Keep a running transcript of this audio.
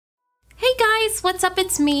guys, what's up?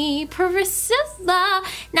 It's me, Priscilla.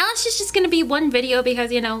 Now it's just gonna be one video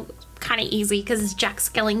because, you know, kind of easy because it's Jack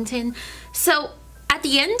Skellington. So at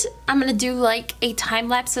the end, I'm gonna do like a time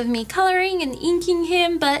lapse of me coloring and inking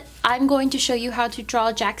him, but I'm going to show you how to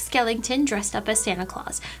draw Jack Skellington dressed up as Santa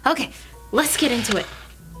Claus. Okay, let's get into it.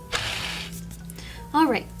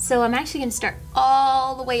 Alright, so I'm actually gonna start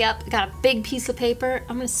all the way up. I got a big piece of paper.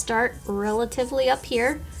 I'm gonna start relatively up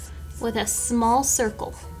here with a small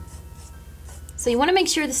circle. So you want to make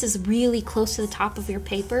sure this is really close to the top of your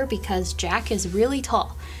paper because Jack is really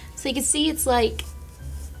tall. So you can see it's like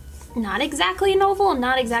not exactly an oval and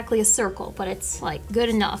not exactly a circle, but it's like good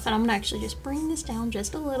enough. And I'm gonna actually just bring this down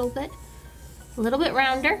just a little bit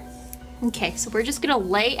rounder. Okay, so we're just gonna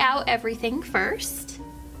lay out everything first.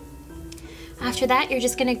 After that, you're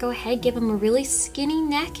just gonna go ahead, give him a really skinny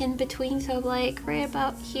neck in between. So like right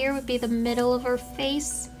about here would be the middle of our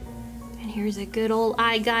face. And here's a good old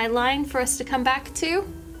eye guideline for us to come back to.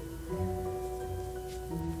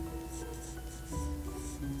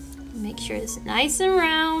 Make sure it's nice and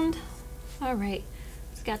round. All right,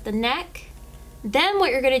 it's got the neck. Then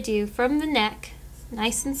what you're gonna do from the neck,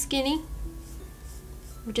 nice and skinny,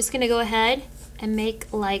 we're just gonna go ahead and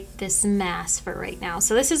make like this mass for right now.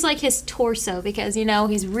 So this is like his torso because, you know,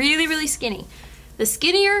 he's really, really skinny. The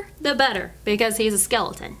skinnier, the better, because he's a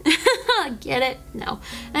skeleton. Get it? No.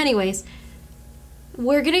 Anyways,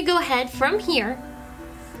 we're gonna go ahead from here.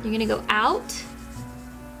 You're gonna go out,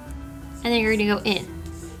 and then you're gonna go in.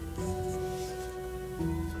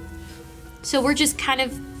 So we're just kind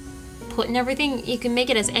of putting everything, you can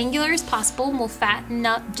make it as angular as possible, and we'll fatten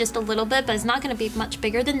up just a little bit, but it's not gonna be much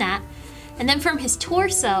bigger than that. And then from his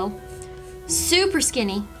torso, super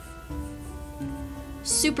skinny,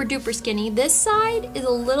 super duper skinny. This side is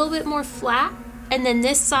a little bit more flat, and then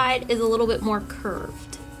this side is a little bit more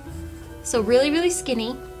curved. So really, really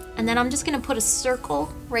skinny. And then I'm just gonna put a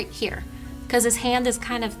circle right here because his hand is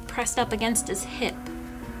kind of pressed up against his hip.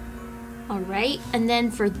 All right, and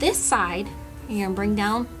then for this side, you're gonna bring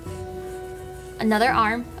down another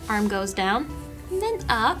arm. Arm goes down, and then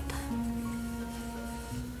up.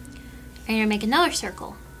 And you're gonna make another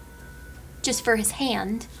circle just for his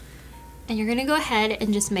hand. And you're gonna go ahead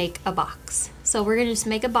and just make a box. So we're gonna just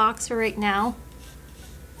make a box for right now,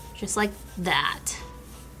 just like that.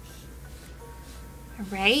 All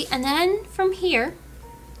right, and then from here,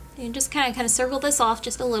 you just kind of circle this off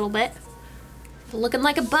just a little bit. Looking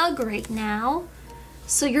like a bug right now.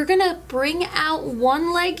 So you're gonna bring out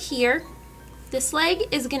one leg here. This leg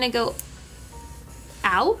is gonna go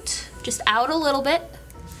out, just out a little bit.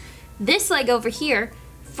 This leg over here,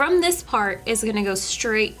 from this part, is gonna go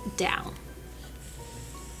straight down.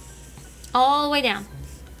 All the way down.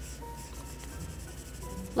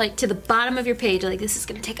 Like to the bottom of your page, like this is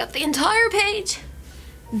gonna take up the entire page.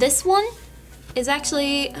 This one is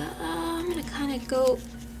actually, I'm gonna kind of go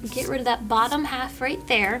get rid of that bottom half right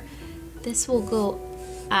there. This will go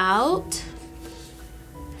out,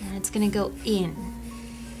 and it's gonna go in.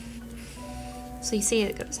 So you see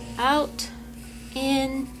it goes out,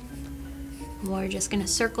 in. We're just gonna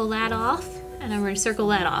circle that off, and I'm gonna circle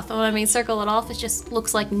that off. When I mean circle it off, it just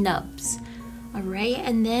looks like nubs. All right,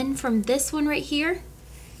 and then from this one right here,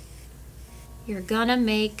 you're gonna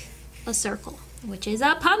make a circle, which is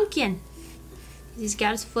a pumpkin. He's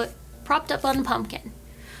got his foot propped up on the pumpkin.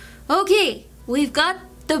 Okay, we've got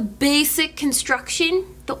the basic construction.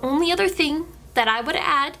 The only other thing that I would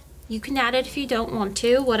add, you can add it if you don't want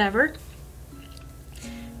to, whatever,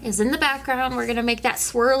 is in the background. We're gonna make that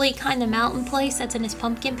swirly kind of mountain place that's in his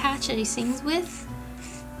pumpkin patch that he sings with.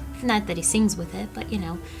 Not that he sings with it, but you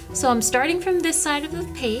know. So I'm starting from this side of the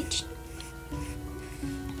page,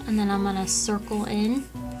 and then I'm gonna circle in.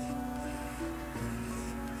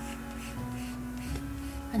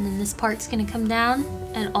 And then this part's gonna come down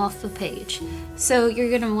and off the page. So you're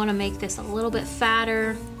gonna wanna make this a little bit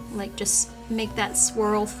fatter, like just make that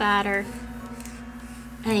swirl fatter.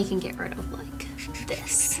 And you can get rid of like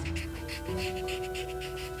this.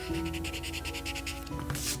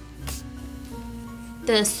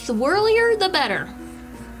 The swirlier, the better.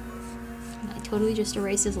 I totally just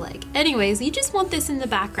erased his leg. Anyways, you just want this in the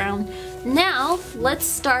background. Now, let's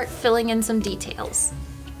start filling in some details.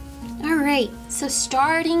 All right, so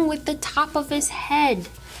starting with the top of his head,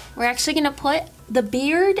 we're actually gonna put the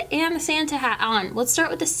beard and the Santa hat on. Let's start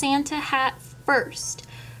with the Santa hat first.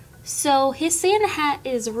 So his Santa hat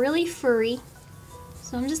is really furry.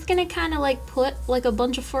 So I'm just gonna kind of like put like a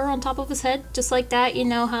bunch of fur on top of his head, just like that. You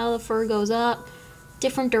know how the fur goes up,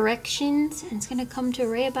 different directions, and it's gonna come to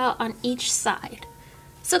right about on each side.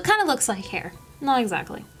 So it kind of looks like hair, not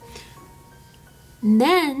exactly. And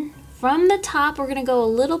then from the top, we're gonna go a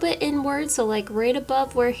little bit inward, so like right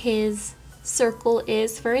above where his circle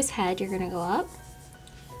is for his head, you're gonna go up.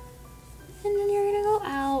 And then you're gonna go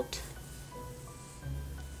out.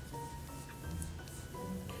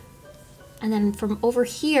 And then from over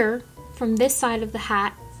here, from this side of the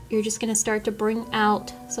hat, you're just gonna start to bring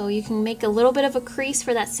out, so you can make a little bit of a crease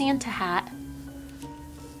for that Santa hat.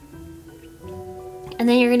 And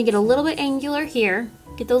then you're gonna get a little bit angular here.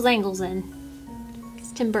 Get those angles in.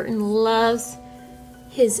 Because Tim Burton loves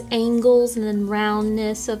his angles and then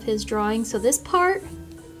roundness of his drawing. So this part,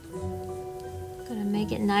 gonna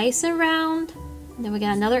make it nice and round. And then we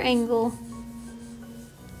got another angle.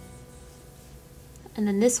 And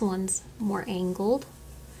then this one's more angled.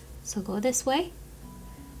 So go this way.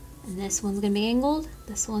 And this one's gonna be angled.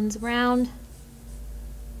 This one's round.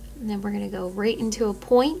 And then we're gonna go right into a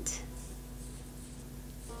point.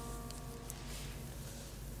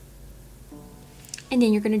 And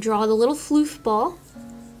then you're gonna draw the little floof ball.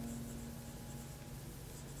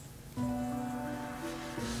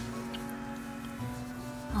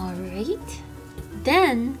 All right.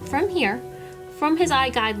 Then from here, from his eye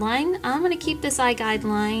guideline, I'm gonna keep this eye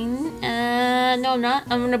guideline. No, I'm not.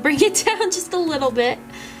 I'm gonna bring it down just a little bit.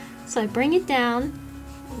 So I bring it down.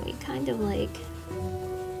 And we kind of like.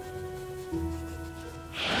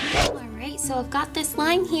 All right. So I've got this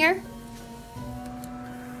line here.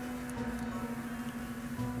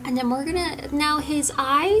 And then we're gonna, now his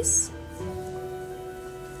eyes,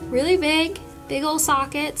 really big old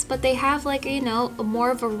sockets, but they have like, you know,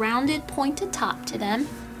 more of a rounded pointed top to them.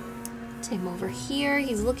 Same over here,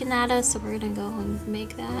 he's looking at us, so we're gonna go and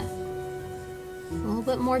make that a little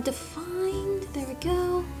bit more defined. There we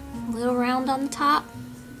go, a little round on the top.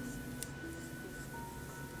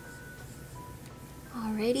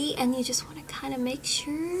 Alrighty, and you just wanna kind of make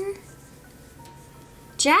sure.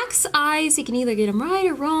 Jack's eyes, you can either get them right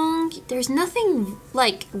or wrong. There's nothing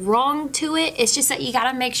like wrong to it. It's just that you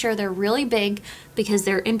gotta make sure they're really big because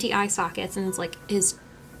they're empty eye sockets and it's like his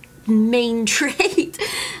main trait.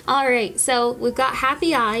 All right, so we've got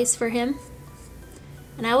happy eyes for him.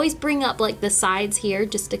 And I always bring up like the sides here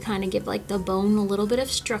just to kind of give like the bone a little bit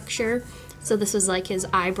of structure. So this is like his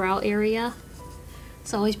eyebrow area.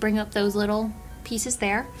 So I always bring up those little pieces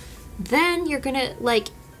there. Then you're gonna like,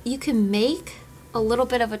 you can make a little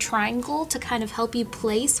bit of a triangle to kind of help you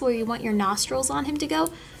place where you want your nostrils on him to go.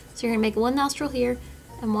 So you're gonna make one nostril here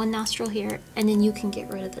and one nostril here, and then you can get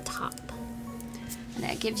rid of the top. And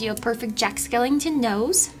that gives you a perfect Jack Skellington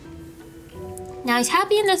nose. Now he's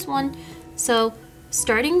happy in this one, so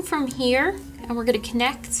starting from here, and we're gonna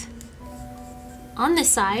connect on this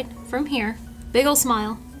side from here, big ol'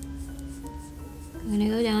 smile. I'm gonna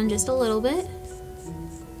go down just a little bit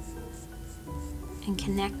and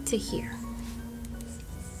connect to here.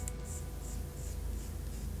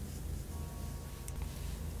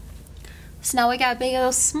 So now we got a big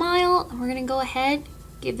old smile, and we're gonna go ahead,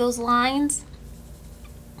 give those lines.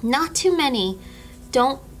 Not too many.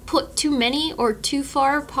 Don't put too many or too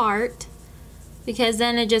far apart because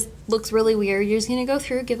then it just looks really weird. You're just gonna go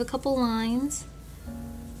through, give a couple lines.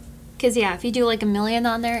 Cause yeah, if you do like a million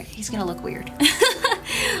on there, he's gonna look weird.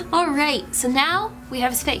 All right, so now we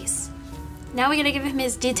have his face. Now we gotta give him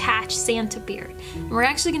his detached Santa beard. And we're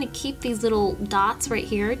actually gonna keep these little dots right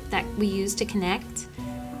here that we use to connect.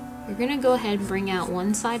 We're gonna go ahead and bring out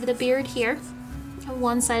one side of the beard here and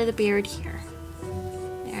one side of the beard here.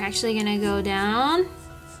 They're actually gonna go down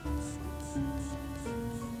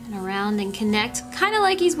and around and connect, kind of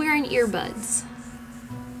like he's wearing earbuds.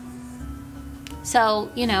 So,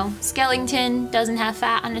 you know, Skellington doesn't have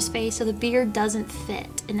fat on his face, so the beard doesn't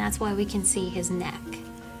fit, and that's why we can see his neck.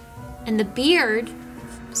 And the beard,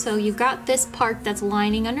 so you've got this part that's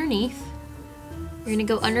lining underneath. You're gonna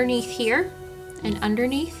go underneath here and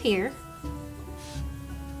underneath here.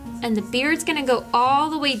 And the beard's gonna go all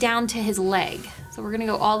the way down to his leg. So we're gonna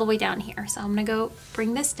go all the way down here. So I'm gonna go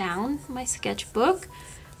bring this down, my sketchbook,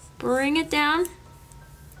 bring it down.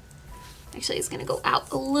 Actually, it's gonna go out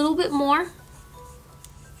a little bit more.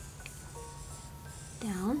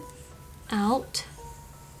 Down, out,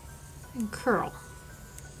 and curl.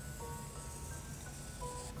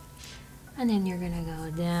 And then you're gonna go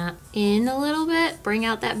down in a little bit, bring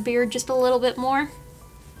out that beard just a little bit more.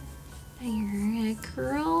 And you're gonna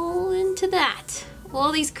curl into that.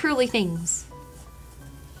 All these curly things.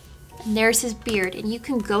 And there's his beard. And you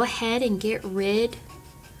can go ahead and get rid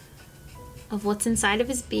of what's inside of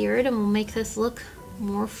his beard, and we'll make this look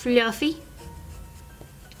more fluffy.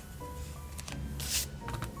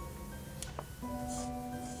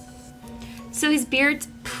 So his beard's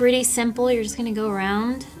pretty simple. You're just gonna go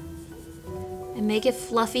around and make it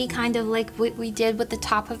fluffy, kind of like what we did with the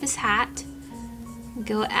top of his hat.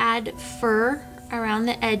 Go add fur around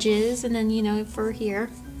the edges, and then, you know, fur here.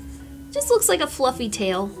 Just looks like a fluffy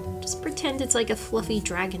tail. Just pretend it's like a fluffy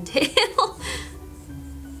dragon tail.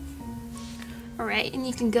 Alright, and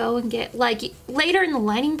you can go and get, like, later in the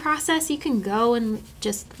lining process, you can go and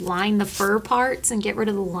just line the fur parts and get rid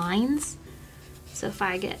of the lines. So if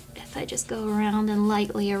I just go around and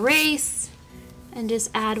lightly erase and just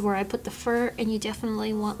add where I put the fur, and you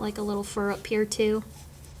definitely want like a little fur up here too.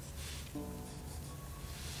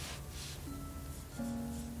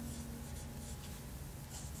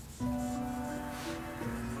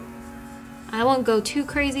 I won't go too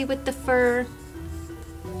crazy with the fur.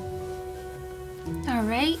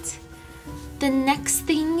 Alright, the next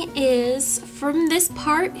thing is from this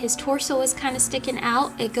part, his torso is kind of sticking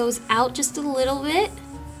out. It goes out just a little bit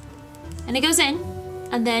and it goes in,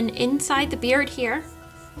 and then inside the beard here,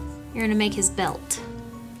 you're gonna make his belt.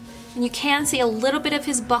 And you can see a little bit of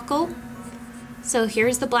his buckle. So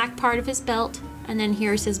here's the black part of his belt, and then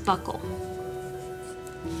here's his buckle.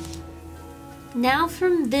 Now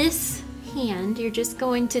from this hand, you're just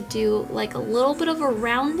going to do like a little bit of a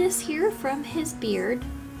roundness here from his beard,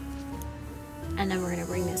 and then we're gonna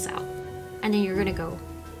bring this out, and then you're gonna go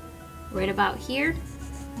right about here,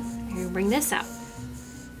 and you're gonna bring this out.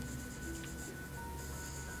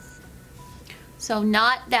 So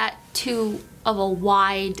not that too of a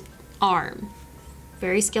wide arm,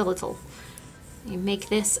 very skeletal. You make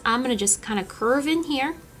this, I'm gonna just kind of curve in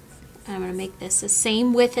here, and I'm gonna make this the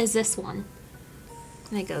same width as this one,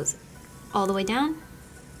 and it goes all the way down,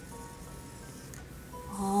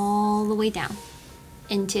 all the way down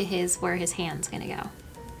into where his hand's gonna go.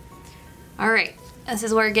 All right, this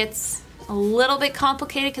is where it gets a little bit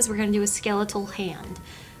complicated because we're gonna do a skeletal hand.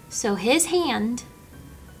 So his hand,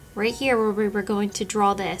 right here where we were going to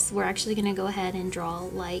draw this, we're actually gonna go ahead and draw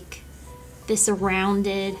like this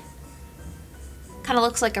rounded, kind of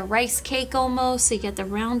looks like a rice cake almost. So you get the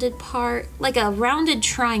rounded part, like a rounded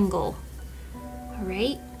triangle. All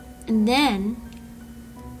right. And then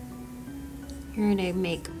you're gonna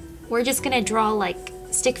make, we're just gonna draw like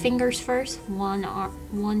stick fingers first,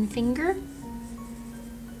 one finger.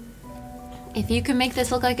 If you can make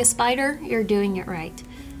this look like a spider, you're doing it right.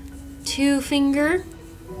 2 finger,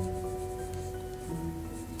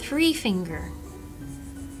 3 finger.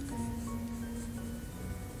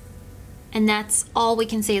 And that's all we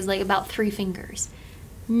can say is like about 3 fingers.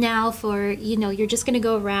 Now for, you know, you're just gonna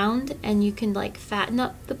go around and you can like fatten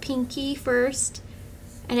up the pinky first.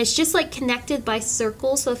 And it's just like connected by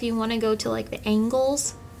circles, so if you wanna go to like the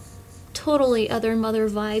angles, totally other mother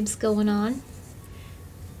vibes going on.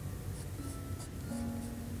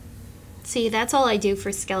 See, that's all I do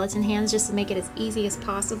for skeleton hands, just to make it as easy as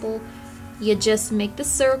possible. You just make the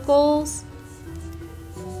circles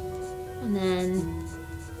and then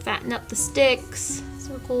fatten up the sticks,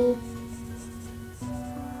 circle,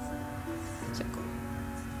 circle.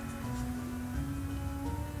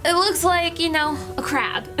 It looks like, you know, a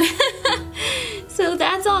crab. So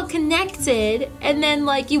that's all connected, and then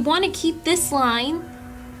like you want to keep this line,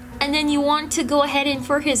 and then you want to go ahead and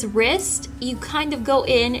for his wrist, you kind of go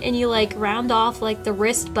in and you like round off like the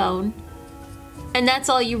wrist bone, and that's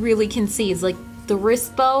all you really can see is like the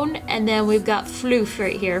wrist bone, and then we've got floof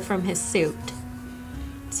right here from his suit.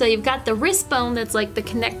 So you've got the wrist bone that's like the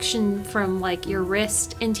connection from like your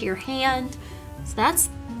wrist into your hand. So that's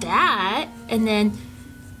that. And then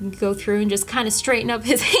you go through and just kind of straighten up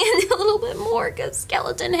his hand a little bit more because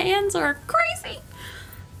skeleton hands are crazy.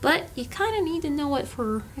 But you kind of need to know it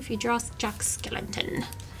for if you draw Jack Skellington.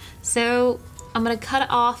 So I'm gonna cut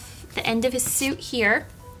off the end of his suit here.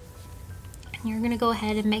 And you're gonna go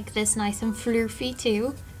ahead and make this nice and floofy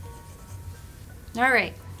too. All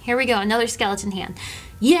right, here we go, another skeleton hand.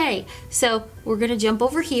 Yay! So we're gonna jump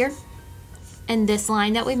over here, and this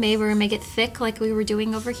line that we made, we're gonna make it thick like we were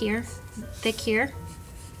doing over here. Thick here.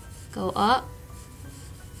 Go up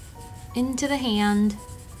into the hand.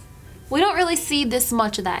 We don't really see this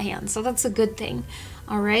much of that hand, so that's a good thing.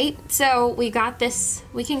 All right, so we got this.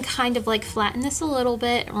 We can kind of like flatten this a little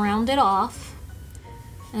bit, round it off,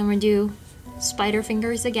 and we're gonna do spider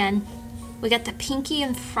fingers again. We got the pinky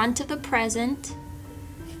in front of the present,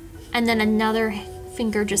 and then another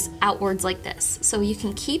finger just outwards like this. So you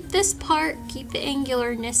can keep this part, keep the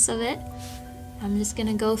angularness of it. I'm just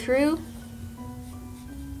gonna go through,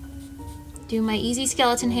 do my easy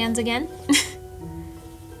skeleton hands again.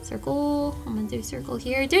 Circle, I'm gonna do circle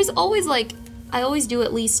here. There's always like, I always do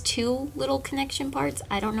at least 2 little connection parts.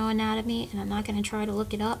 I don't know anatomy, and I'm not gonna try to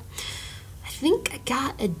look it up. I think I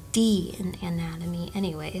got a D in anatomy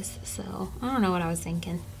anyways, so I don't know what I was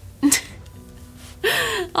thinking.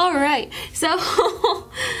 All right, so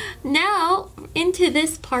now into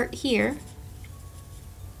this part here,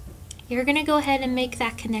 you're gonna go ahead and make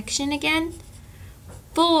that connection again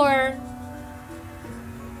for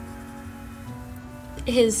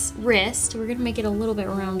his wrist. We're gonna make it a little bit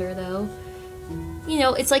rounder though. You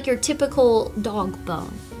know, it's like your typical dog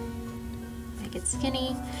bone. Make it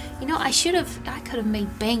skinny. You know, I could have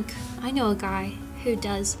made bank. I know a guy who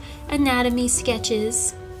does anatomy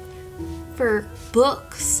sketches for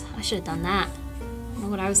books. I should have done that. I don't know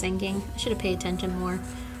what I was thinking. I should have paid attention more.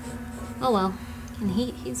 Oh well. And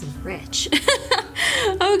he's rich.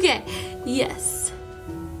 Okay, yes.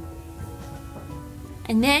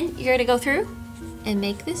 And then you're gonna go through and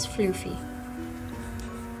make this floofy.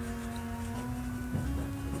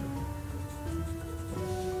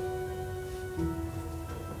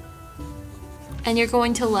 And you're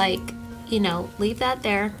going to, like, you know, leave that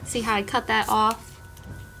there. See how I cut that off?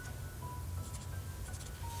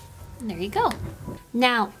 And there you go.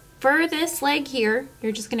 Now, for this leg here,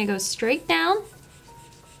 you're just gonna go straight down.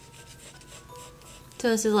 So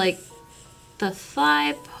this is like the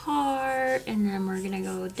thigh part, and then we're gonna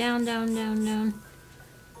go down, down, down, down.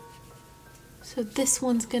 So this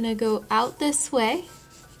one's gonna go out this way.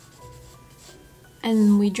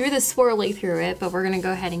 And we drew the swirly through it, but we're gonna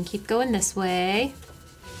go ahead and keep going this way.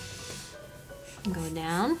 And go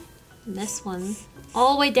down. And this one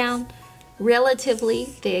all the way down,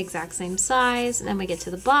 relatively the exact same size. And then we get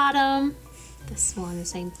to the bottom. This one, the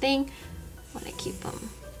same thing. I wanna keep them.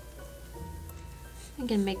 I'm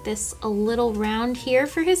gonna make this a little round here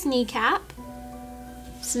for his kneecap.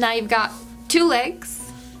 So now you've got two legs.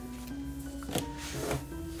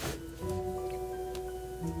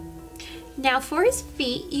 Now for his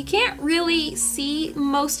feet, you can't really see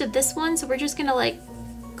most of this one, so we're just gonna like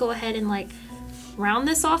go ahead and like round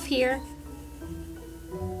this off here.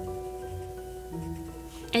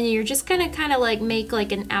 And you're just gonna kind of like make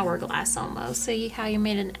like an hourglass almost. So how you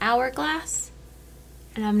made an hourglass?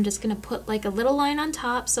 And I'm just gonna put like a little line on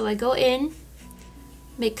top. So I go in,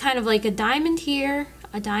 make kind of like a diamond here,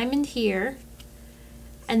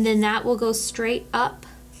 and then that will go straight up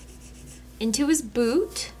into his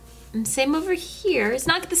boot. And same over here. It's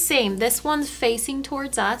not the same. This one's facing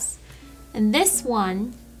towards us, and this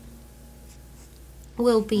one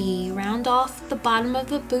will be round off the bottom of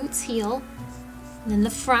the boot's heel. And then the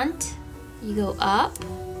front, you go up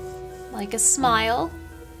like a smile,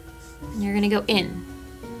 and you're gonna go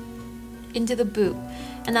into the boot.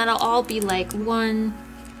 And that'll all be like one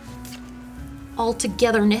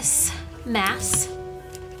all-togetherness mass.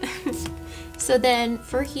 So then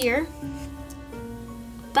for here,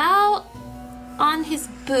 about on his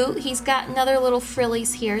boot, he's got another little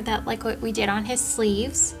frillies here that like what we did on his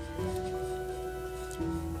sleeves.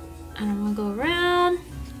 And I'm gonna go around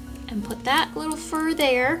and put that little fur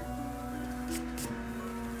there.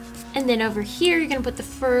 And then over here, you're gonna put the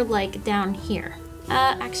fur like down here.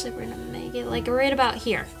 Actually, we're gonna make it like right about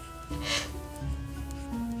here.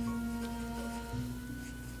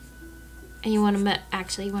 And you wanna,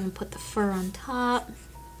 you wanna put the fur on top.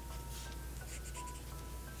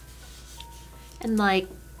 And like,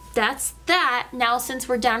 that's that. Now since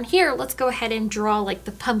we're down here, let's go ahead and draw like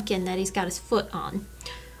the pumpkin that he's got his foot on.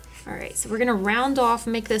 All right, so we're gonna round off,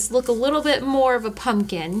 make this look a little bit more of a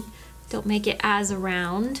pumpkin. Don't make it as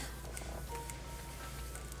round.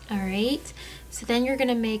 All right, so then you're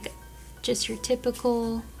gonna make just your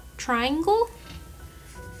typical triangle.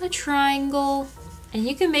 A triangle. And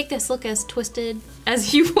you can make this look as twisted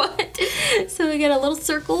as you want. So we get a little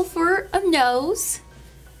circle for a nose.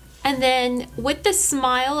 And then with the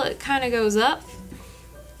smile, it kind of goes up.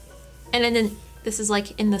 And then this is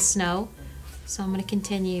like in the snow. So I'm gonna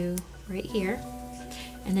continue right here.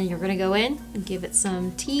 And then you're gonna go in and give it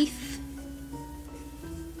some teeth.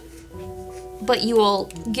 But you will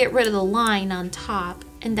get rid of the line on top.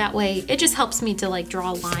 And that way, it just helps me to like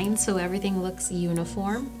draw lines so everything looks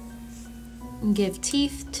uniform. And give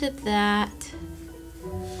teeth to that.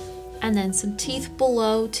 And then some teeth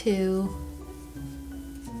below too.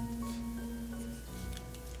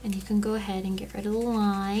 And you can go ahead and get rid of the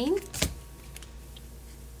line.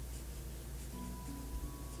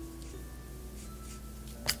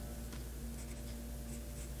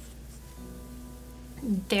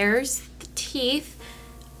 There's the teeth.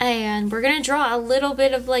 And we're gonna draw a little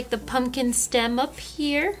bit of like the pumpkin stem up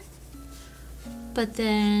here. But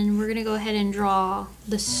then we're gonna go ahead and draw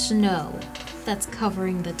the snow that's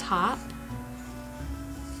covering the top.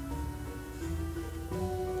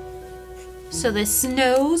 So the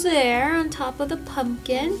snow's there on top of the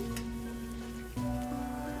pumpkin.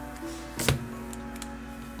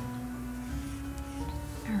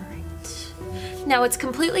 All right. Now it's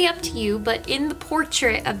completely up to you, but in the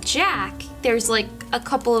portrait of Jack, there's like a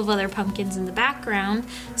couple of other pumpkins in the background.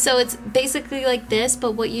 So it's basically like this,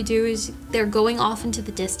 but what you do is they're going off into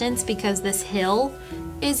the distance because this hill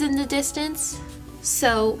is in the distance.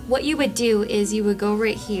 So what you would do is you would go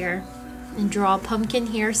right here and draw a pumpkin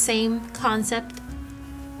here, same concept.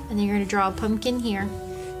 And then you're gonna draw a pumpkin here,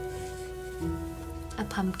 a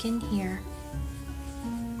pumpkin here,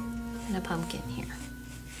 and a pumpkin here.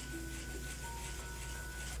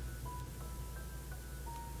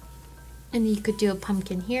 And you could do a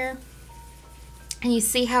pumpkin here. And you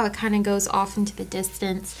see how it kind of goes off into the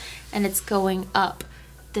distance and it's going up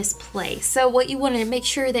this place. So what you want to make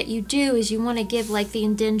sure that you do is you want to give like the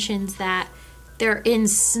indentions that they're in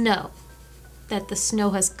snow, that the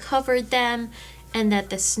snow has covered them and that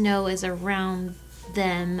the snow is around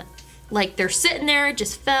them, like they're sitting there, it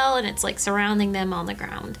just fell and it's like surrounding them on the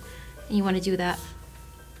ground. And you want to do that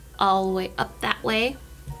all the way up that way.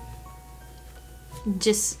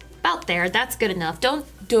 Just about there, that's good enough. Don't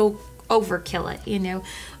overkill it, you know.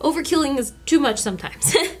 Overkilling is too much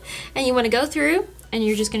sometimes. And you want to go through and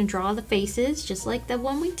you're just going to draw the faces just like the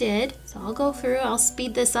one we did. So I'll go through, I'll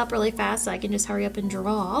speed this up really fast so I can just hurry up and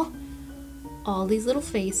draw all these little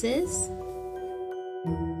faces.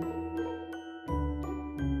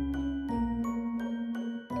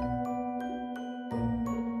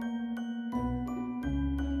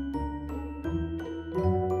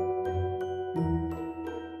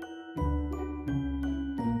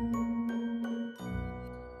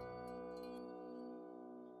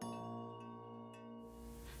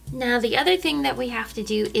 Now the other thing that we have to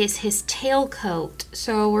do is his tail coat.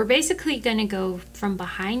 So we're basically going to go from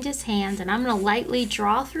behind his hand and I'm going to lightly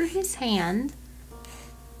draw through his hand.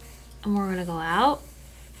 And we're going to go out.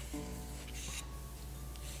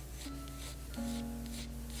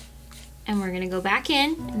 And we're going to go back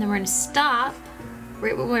in and then we're going to stop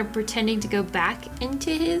right when we're pretending to go back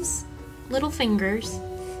into his little fingers.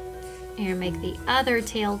 And make the other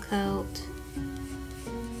tail coat.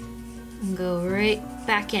 And go right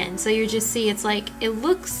back in. So you just see it's like, it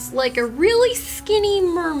looks like a really skinny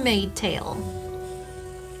mermaid tail.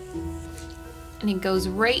 And it goes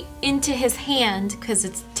right into his hand because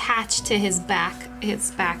it's attached to his back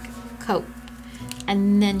coat.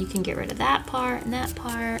 And then you can get rid of that part and that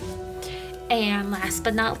part. And last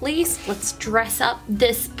but not least, let's dress up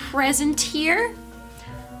this present here.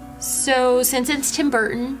 So since it's Tim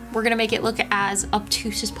Burton, we're gonna make it look as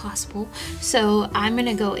obtuse as possible. So I'm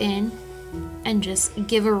gonna go in and just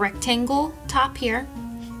give a rectangle top here,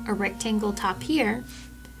 a rectangle top here,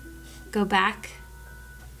 go back,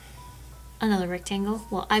 another rectangle.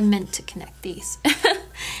 Well, I meant to connect these.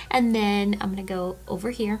 And then I'm gonna go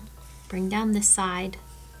over here, bring down this side,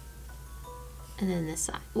 and then this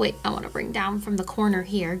side. Wait, I wanna bring down from the corner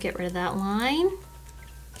here, get rid of that line.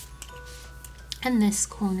 And this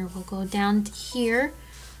corner will go down to here.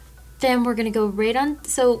 Then we're gonna go right on,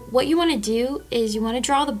 so what you wanna do is you wanna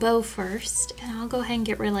draw the bow first, and I'll go ahead and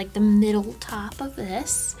get rid of like the middle top of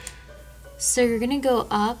this. So you're gonna go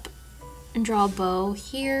up and draw a bow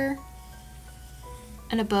here,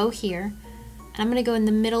 and a bow here. And I'm gonna go in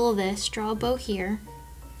the middle of this, draw a bow here,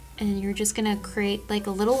 and you're just gonna create like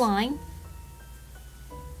a little line.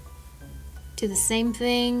 Do the same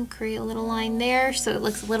thing, create a little line there so it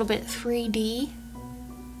looks a little bit 3D.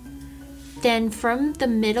 Then from the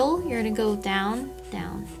middle, you're gonna go down,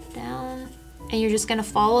 down, down, and you're just gonna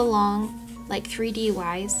follow along like 3D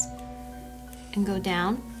wise and go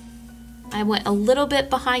down. I went a little bit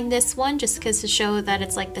behind this one just because to show that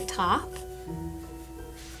it's like the top.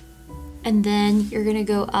 And then you're gonna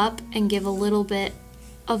go up and give a little bit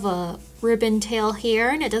of a ribbon tail here,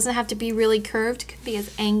 and it doesn't have to be really curved, it can be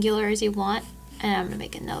as angular as you want. And I'm gonna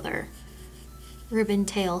make another ribbon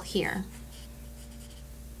tail here.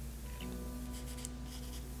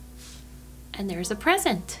 And there's a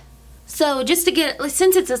present. So just to get,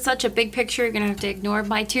 since it's such a big picture, you're gonna have to ignore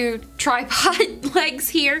my two tripod legs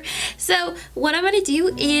here. So what I'm gonna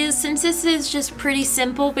do is, since this is just pretty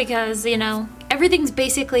simple because, you know, everything's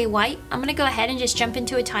basically white, I'm gonna go ahead and just jump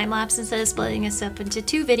into a time lapse instead of splitting this up into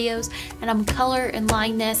 2 videos, and I'm gonna color and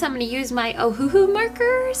line this. I'm gonna use my Ohuhu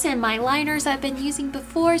markers and my liners I've been using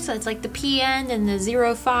before, so it's like the PN and the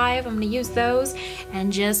 05. I'm gonna use those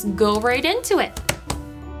and just go right into it.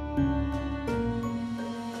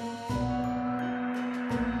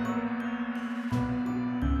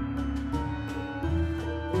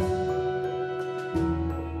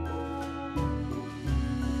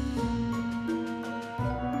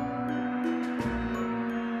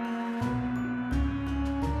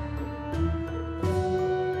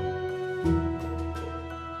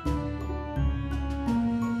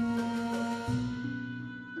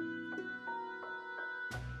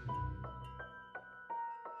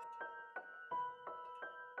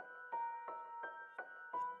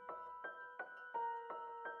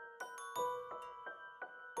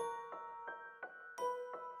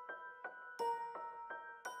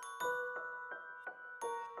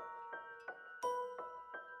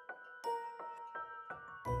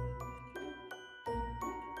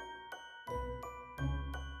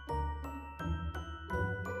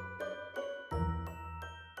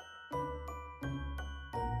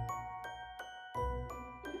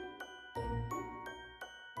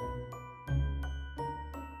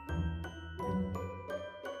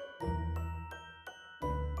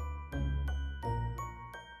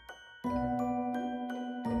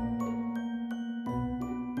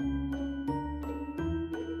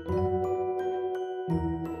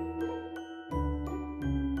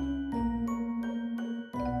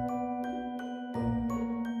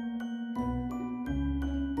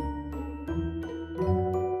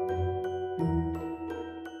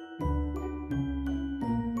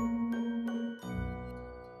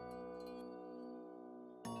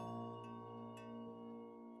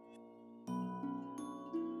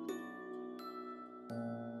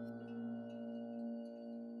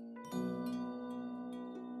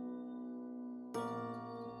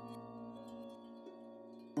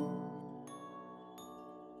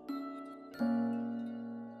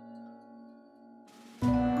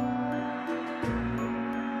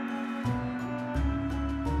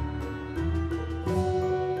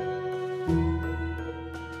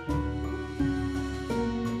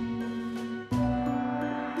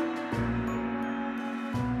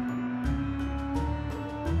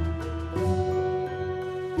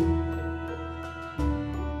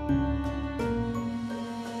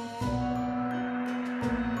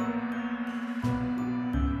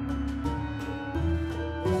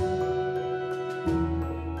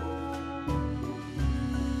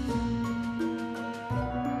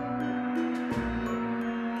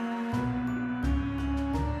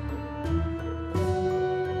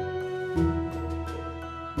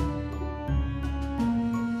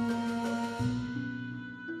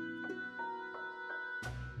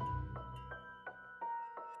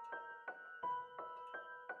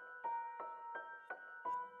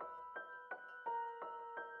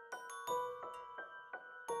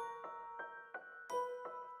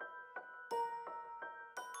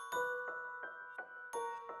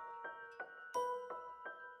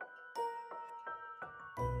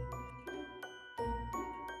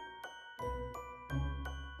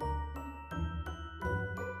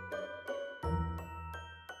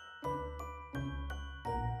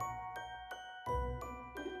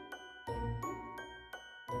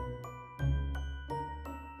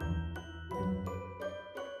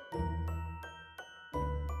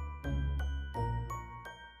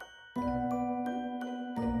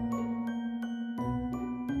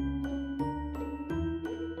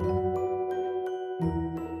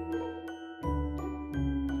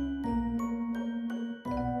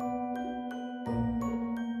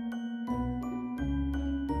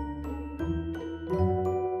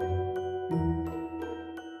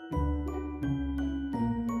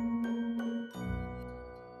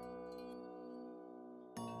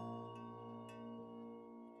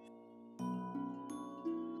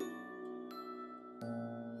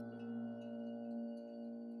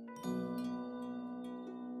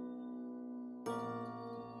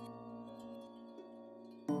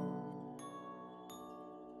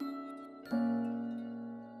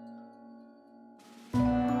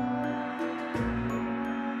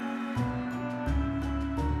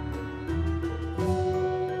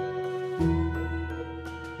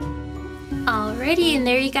 Alrighty, and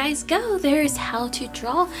there you guys go. There's how to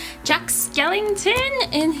draw Jack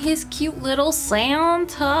Skellington in his cute little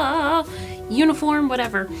Santa uniform,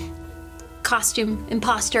 whatever. Costume,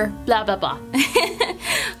 imposter, blah, blah, blah.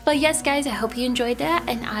 But yes, guys, I hope you enjoyed that,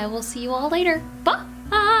 and I will see you all later. Bye!